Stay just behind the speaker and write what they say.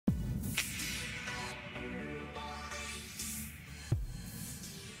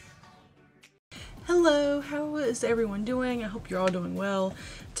Hello, how is everyone doing? I hope you're all doing well.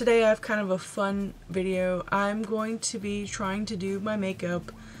 Today I have kind of a fun video. I'm going to be trying to do my makeup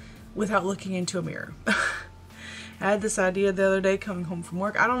without looking into a mirror. I had this idea the other day coming home from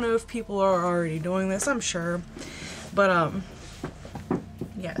work. I don't know if people are already doing this, I'm sure. But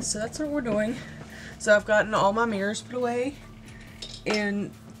yeah, so that's what we're doing. So I've gotten all my mirrors put away,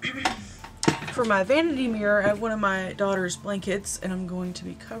 and for my vanity mirror I have one of my daughter's blankets and I'm going to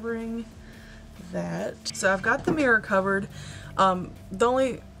be covering that. So I've got the mirror covered.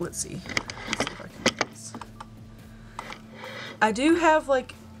 Let's see if I can do this. I do have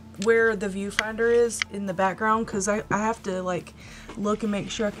like where the viewfinder is in the background because I have to like look and make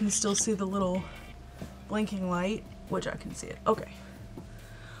sure I can still see the little blinking light, which I can see it. Okay.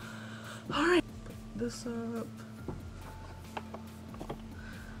 Alright. Put this up.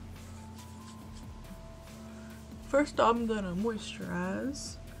 First I'm gonna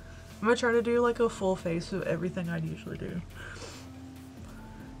moisturize. I'm gonna try to do like a full face of everything I'd usually do.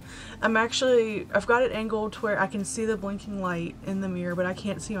 I've got it angled to where I can see the blinking light in the mirror, but I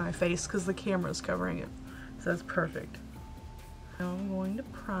can't see my face because the camera's covering it. So that's perfect. Now I'm going to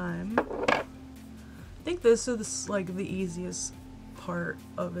prime. I think this is like the easiest part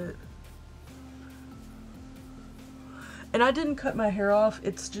of it. And I didn't cut my hair off,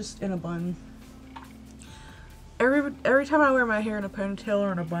 it's just in a bun. Every time I wear my hair in a ponytail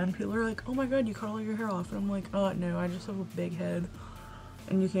or in a bun, people are like, oh my god, you cut all your hair off. And I'm like, oh no, I just have a big head.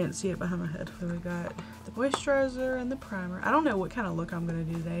 And you can't see it behind my head. So we got the moisturizer and the primer. I don't know what kind of look I'm going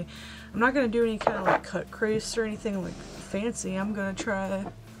to do today. I'm not going to do any kind of like cut crease or anything like fancy. I'm going to try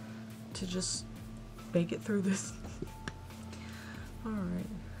to just make it through this. Alright.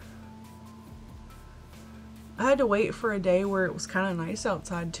 I had to wait for a day where it was kind of nice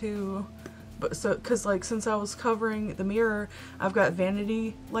outside too. But so, cause like since I was covering the mirror, I've got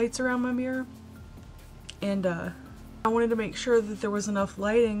vanity lights around my mirror, and I wanted to make sure that there was enough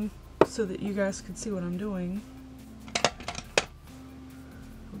lighting so that you guys could see what I'm doing. Okay.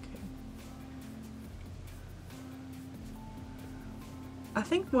 I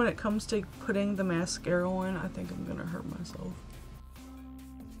think when it comes to putting the mascara on, I think I'm gonna hurt myself.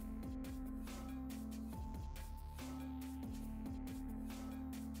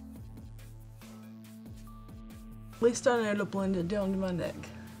 At least I know to blend it down to my neck.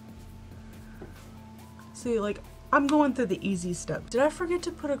 See, like, I'm going through the easy step. Did I forget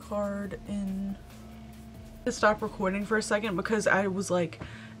to put a card in? To stop recording for a second because I was like,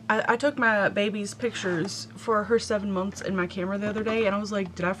 I took my baby's pictures for her 7 months in my camera the other day, and I was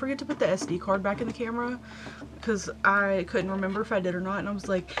like, did I forget to put the SD card back in the camera? Because I couldn't remember if I did or not, and I was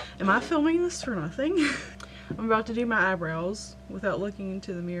like, am I filming this for nothing? I'm about to do my eyebrows without looking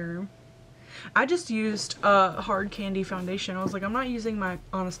into the mirror. I just used hard candy foundation. I was like, I'm not using my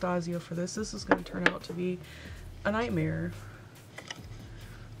Anastasia for this. This is going to turn out to be a nightmare.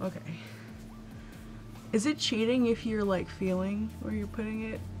 Okay. Is it cheating if you're like feeling where you're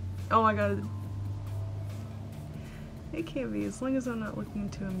putting it? Oh my god. It can't be, as long as I'm not looking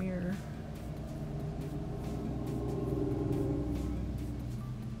into a mirror.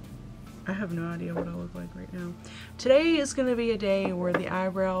 I have no idea what I look like right now. Today is going to be a day where the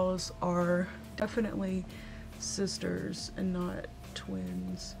eyebrows are definitely sisters and not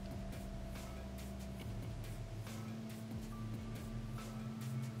twins.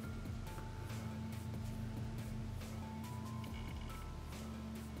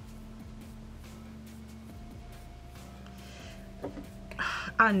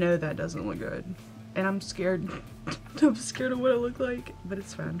 I know that doesn't look good, and I'm scared. I'm scared of what I look like, but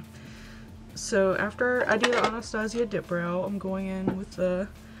it's fine. So after I do the Anastasia Dip Brow, I'm going in with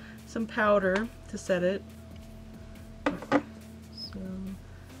some powder to set it. Okay. So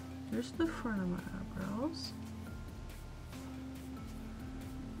here's the front of my eyebrows.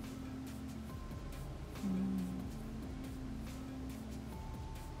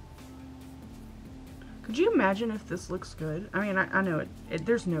 Could you imagine if this looks good? I mean, I know it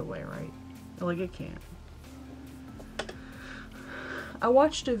there's no way, right? Like, it can't. I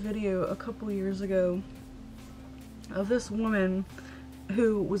watched a video a couple years ago of this woman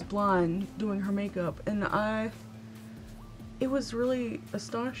who was blind doing her makeup, and it was really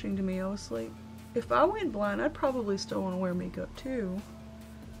astonishing to me. I was like, if I went blind, I'd probably still want to wear makeup too.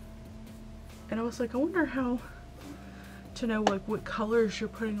 And I was like, I wonder how to know like what colors you're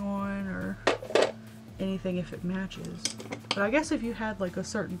putting on or anything if it matches. But I guess if you had like a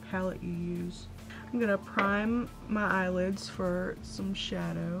certain palette you use. I'm gonna prime my eyelids for some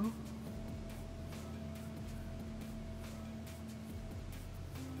shadow.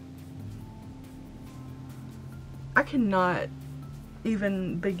 I cannot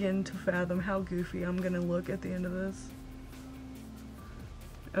even begin to fathom how goofy I'm gonna look at the end of this.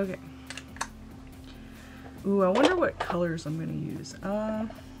 Okay. Ooh, I wonder what colors I'm gonna use. I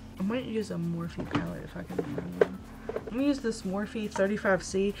might use a Morphe palette if I can find one. I'm gonna use this Morphe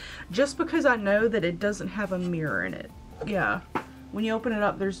 35C just because I know that it doesn't have a mirror in it. Yeah, when you open it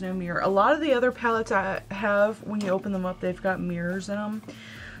up, there's no mirror. A lot of the other palettes I have, when you open them up, they've got mirrors in them.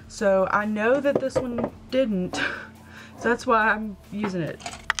 So I know that this one didn't. So that's why I'm using it.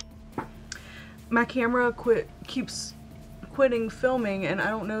 My camera keeps quitting filming, and I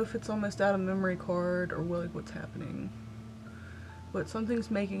don't know if it's almost out of memory card or like what's happening. But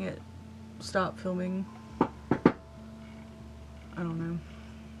something's making it stop filming. I don't know.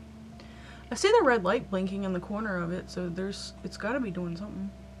 I see the red light blinking in the corner of it, so it's got to be doing something.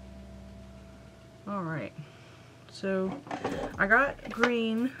 Alright. So I got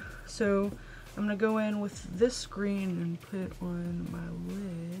green, so I'm going to go in with this green and put on my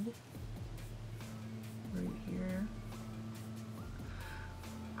lid right here.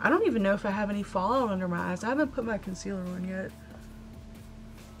 I don't even know if I have any fallout under my eyes. I haven't put my concealer on yet.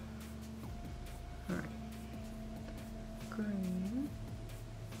 Alright. Green.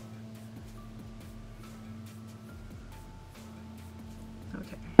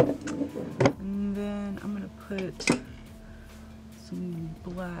 Okay. And then I'm going to put some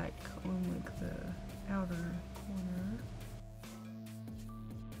black on like the outer corner.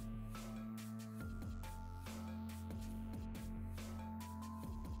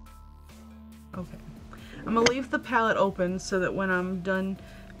 Okay. I'm going to leave the palette open so that when I'm done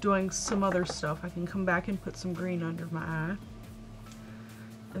doing some other stuff, I can come back and put some green under my eye.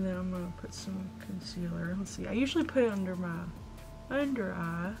 And then I'm going to put some concealer. Let's see. I usually put it under my under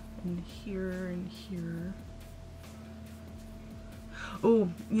eye and here and here. Oh,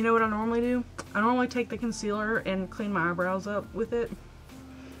 you know what I normally do? I normally take the concealer and clean my eyebrows up with it.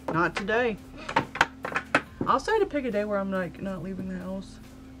 Not today. I'll try to pick a day where I'm like not leaving the house.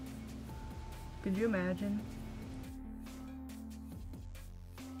 Could you imagine?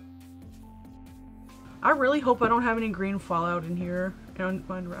 I really hope I don't have any green fallout in here on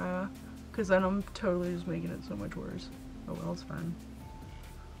my under eye, because then I'm totally just making it so much worse. Oh well, it's fine.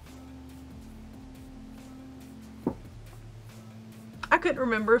 I couldn't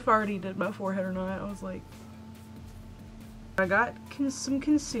remember if I already did my forehead or not. I was like, I got some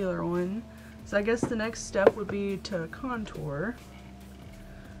concealer on, so I guess the next step would be to contour.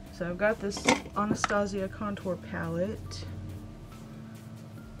 So I've got this Anastasia contour palette.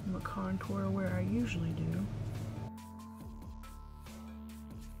 I'm gonna contour where I usually do.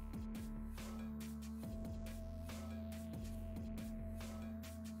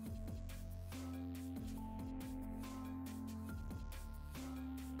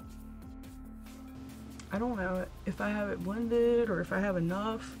 I don't know if I have it blended or if I have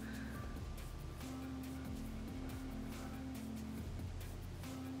enough.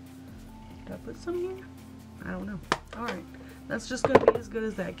 Did I put some here? I don't know. Alright, that's just going to be as good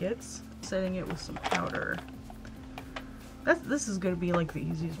as that gets. Setting it with some powder. This is going to be like the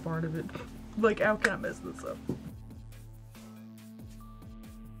easiest part of it. Like, how can I mess this up?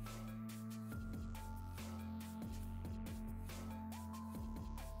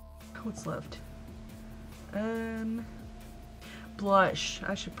 What's left? Blush.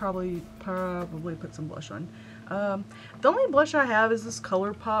 I should probably put some blush on. The only blush I have is this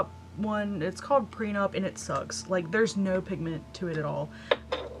Colourpop one. It's called Prenup and it sucks. Like, there's no pigment to it at all.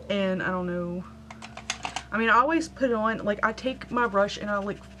 And I don't know. I mean, I always put it on, like, I take my brush and I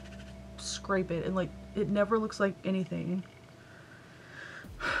like scrape it and like it never looks like anything.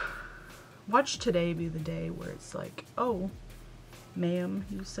 Watch today be the day where it's like, oh, ma'am,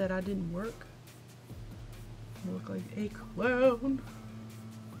 you said I didn't work. You look like a clown.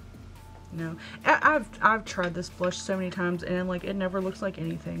 No, I've tried this blush so many times and like it never looks like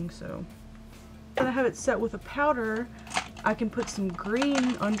anything. So when I have it set with a powder, I can put some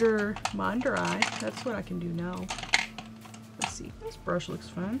green under my under eye. That's what I can do now. Let's see. This brush looks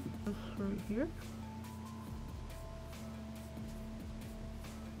fun. Right here.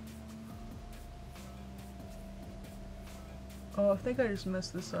 Oh, I think I just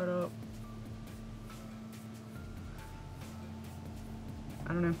messed this side up.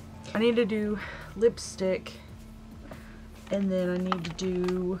 I don't know. I need to do lipstick and then I need to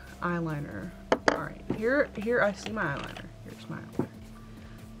do eyeliner. Alright, here I see my eyeliner. Here's my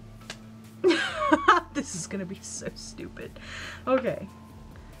eyeliner. This is gonna be so stupid. Okay.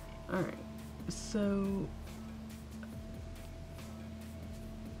 Alright. So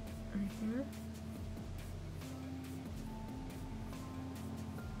right here.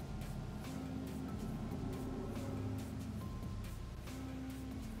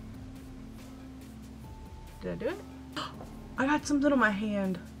 Did I do it? I got something on my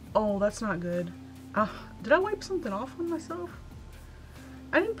hand. Oh, that's not good. Did I wipe something off on myself?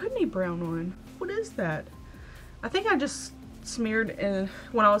 I didn't put any brown on. What is that? I think I just smeared in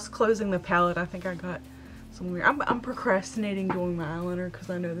when I was closing the palette. I think I got some weird. I'm procrastinating doing my eyeliner because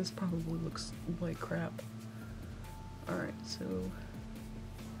I know this probably looks like crap. Alright, so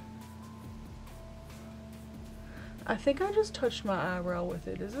I think I just touched my eyebrow with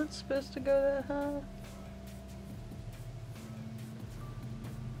it. Is it supposed to go that high?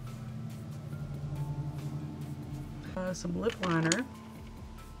 Some lip liner.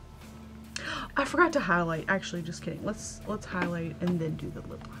 I forgot to highlight. Actually, just kidding. Let's highlight and then do the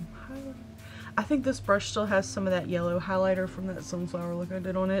lip liner. I think this brush still has some of that yellow highlighter from that sunflower look I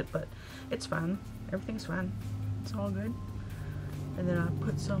did on it, but it's fine. Everything's fine. It's all good. And then I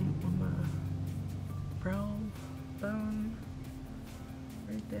put some on my brow bone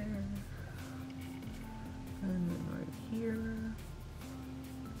right there, and then right here.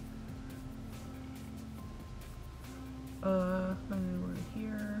 And then right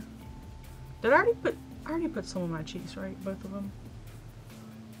here. Did I already put some on my cheeks, right? Both of them.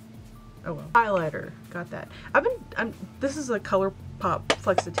 Oh well. Highlighter, got that. This is a Colourpop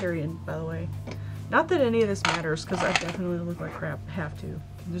Flexitarian, by the way. Not that any of this matters, because I definitely look like crap. I have to.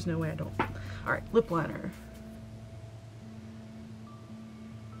 There's no way I don't. Alright, lip liner.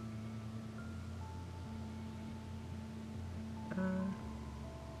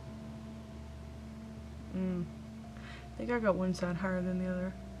 I think I got one side higher than the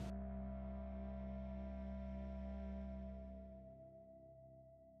other.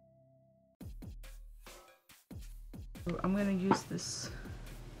 I'm gonna use this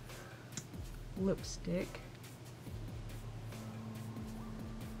lipstick.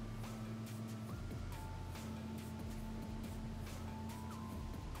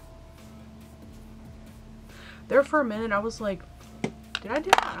 There for a minute I was like, did I do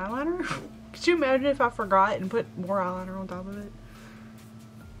my eyeliner? Could you imagine if I forgot and put more eyeliner on top of it?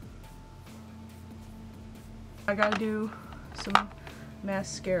 I gotta do some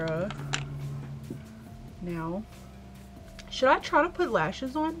mascara now. Should I try to put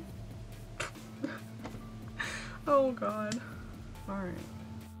lashes on? Oh god. Alright.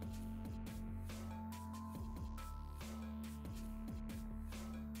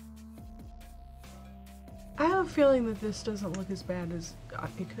 I have a feeling that this doesn't look as bad as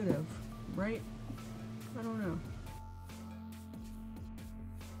it could have, right? I don't know.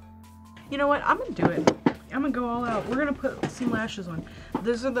 You know what? I'm gonna do it. I'm gonna go all out. We're gonna put some lashes on.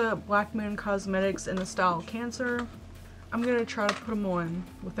 These are the Black Moon Cosmetics in the style Cancer. I'm gonna try to put them on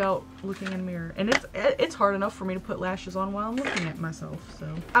without looking in the mirror. And it's hard enough for me to put lashes on while I'm looking at myself,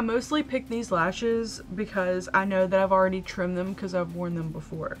 so. I mostly picked these lashes because I know that I've already trimmed them because I've worn them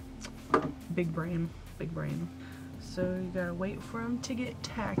before. Big brain, big brain. So you gotta wait for them to get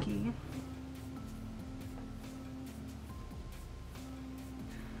tacky.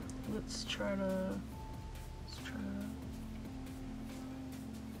 Let's try to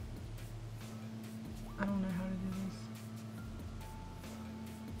I don't know how to do this.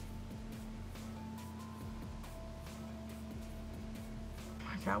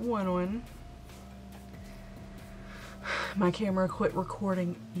 I got one on. My camera quit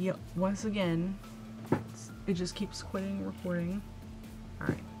recording once again. It just keeps quitting recording.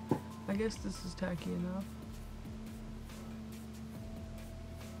 Alright. I guess this is tacky enough.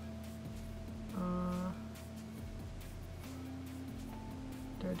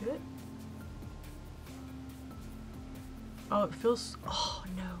 Did I do it? Oh, it feels. Oh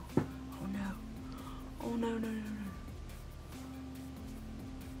no. Oh no. Oh no, no, no, no.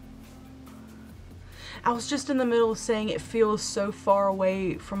 I was just in the middle of saying it feels so far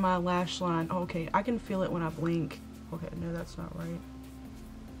away from my lash line. Oh, okay, I can feel it when I blink. Okay, no, that's not right.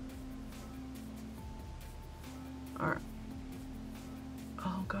 Alright.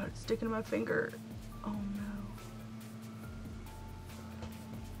 Oh god, it's sticking to my finger. Oh no.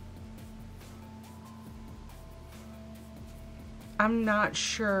 I'm not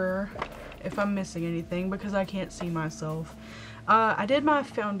sure if I'm missing anything because I can't see myself. I did my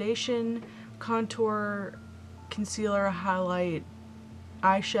foundation, contour, concealer, highlight,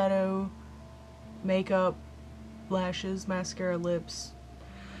 eyeshadow, makeup, lashes, mascara, lips.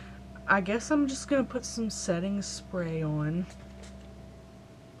 I guess I'm just gonna put some setting spray on.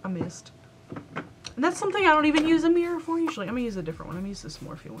 I missed. And that's something I don't even use a mirror for usually. I'm gonna use a different one. I'm gonna use this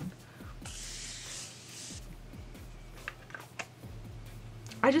Morphe one.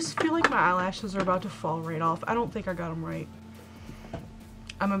 I just feel like my eyelashes are about to fall right off. I don't think I got them right.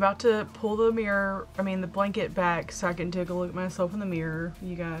 I'm about to pull the mirror, the blanket back so I can take a look at myself in the mirror,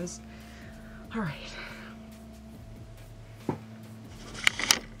 you guys. Alright.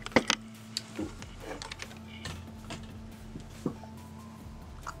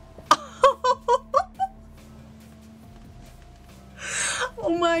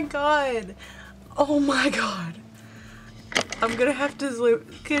 god. Oh my god. I'm gonna have to zoom.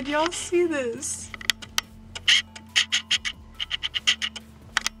 Can y'all see this?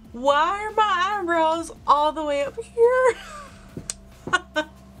 Why are my eyebrows all the way up here?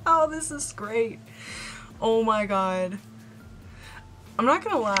 Oh, this is great. Oh my god. I'm not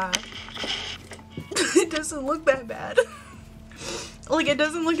gonna lie. It doesn't look that bad. Like, it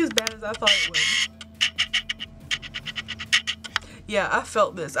doesn't look as bad as I thought it would. Yeah, I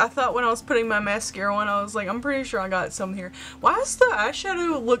felt this. I thought when I was putting my mascara on, I was like, I'm pretty sure I got some here. Why does the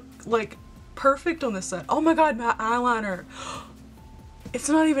eyeshadow look like perfect on this side? Oh my god, my eyeliner. It's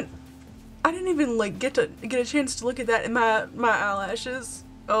not even, I didn't even like get a chance to look at that in my eyelashes.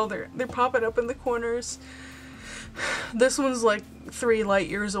 Oh, they're popping up in the corners. This one's like 3 light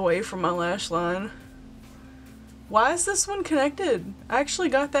years away from my lash line. Why is this one connected? I actually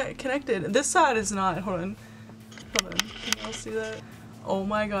got that connected. This side is not. Hold on. Hold on. Can y'all see that? Oh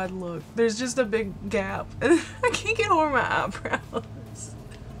my god, look. There's just a big gap. I can't get over my eyebrows.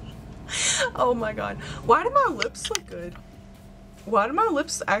 Oh my god. Why do my lips look good? Why do my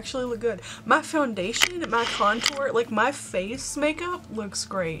lips actually look good? My foundation, my contour, like my face makeup looks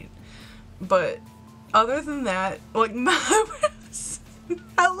great. But other than that, like my eyebrows,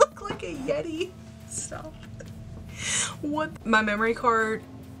 I look like a Yeti. Stop. What? My memory card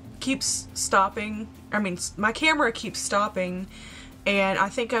keeps stopping. I mean, my camera keeps stopping, and I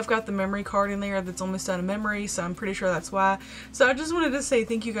think I've got the memory card in there that's almost out of memory, so I'm pretty sure that's why. So I just wanted to say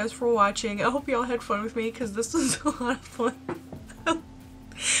thank you guys for watching. I hope y'all had fun with me, because this was a lot of fun.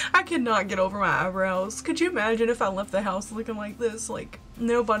 I cannot get over my eyebrows. Could you imagine if I left the house looking like this? Like,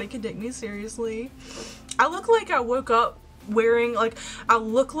 nobody could take me seriously. I look like I woke up wearing, like, I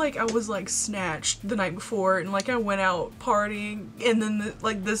look like I was like snatched the night before and like I went out partying, and then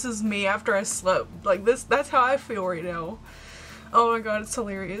like this is me after I slept. Like this, that's how I feel right now. Oh my god, it's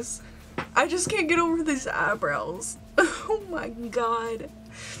hilarious. I just can't get over these eyebrows. Oh my god.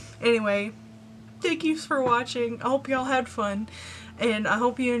 Anyway, thank you for watching. I hope y'all had fun, and I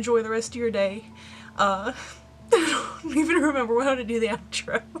hope you enjoy the rest of your day. I don't even remember how to do the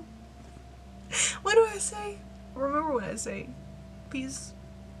outro. What do I say? Remember what I say. Peace.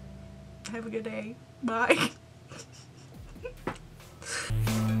 Have a good day. Bye.